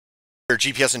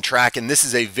GPS and Track, and this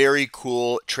is a very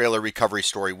cool trailer recovery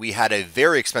story. We had a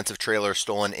very expensive trailer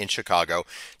stolen in Chicago,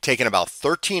 taken about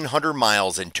 1,300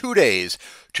 miles in 2 days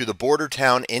to the border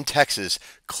town in Texas.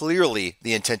 Clearly,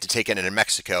 the intent to take it into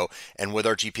Mexico, and with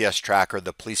our GPS tracker,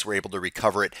 the police were able to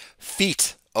recover it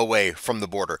feet away from the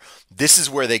border. This is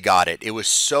where they got it. It was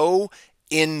so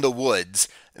in the woods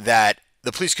that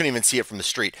the police couldn't even see it from the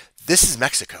street. This is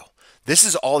Mexico. This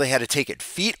is all they had to take it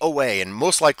feet away, and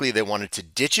most likely they wanted to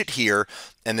ditch it here,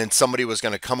 and then somebody was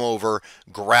going to come over,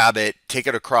 grab it, take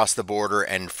it across the border,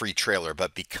 and free trailer.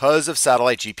 But because of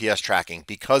satellite GPS tracking,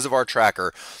 because of our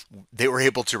tracker, they were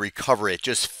able to recover it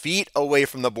just feet away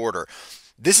from the border.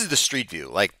 This is the street view.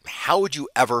 Like, how would you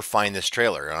ever find this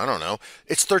trailer? I don't know.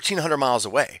 It's 1,300 miles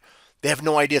away. They have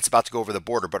no idea it's about to go over the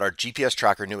border, but our GPS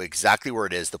tracker knew exactly where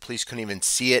it is. The police couldn't even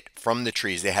see it from the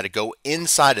trees. They had to go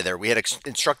inside of there. We had to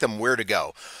instruct them where to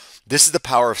go. This is the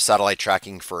power of satellite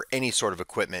tracking for any sort of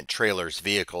equipment, trailers,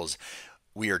 vehicles.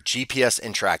 We are GPS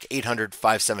and Track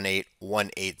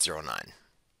 800-578-1809.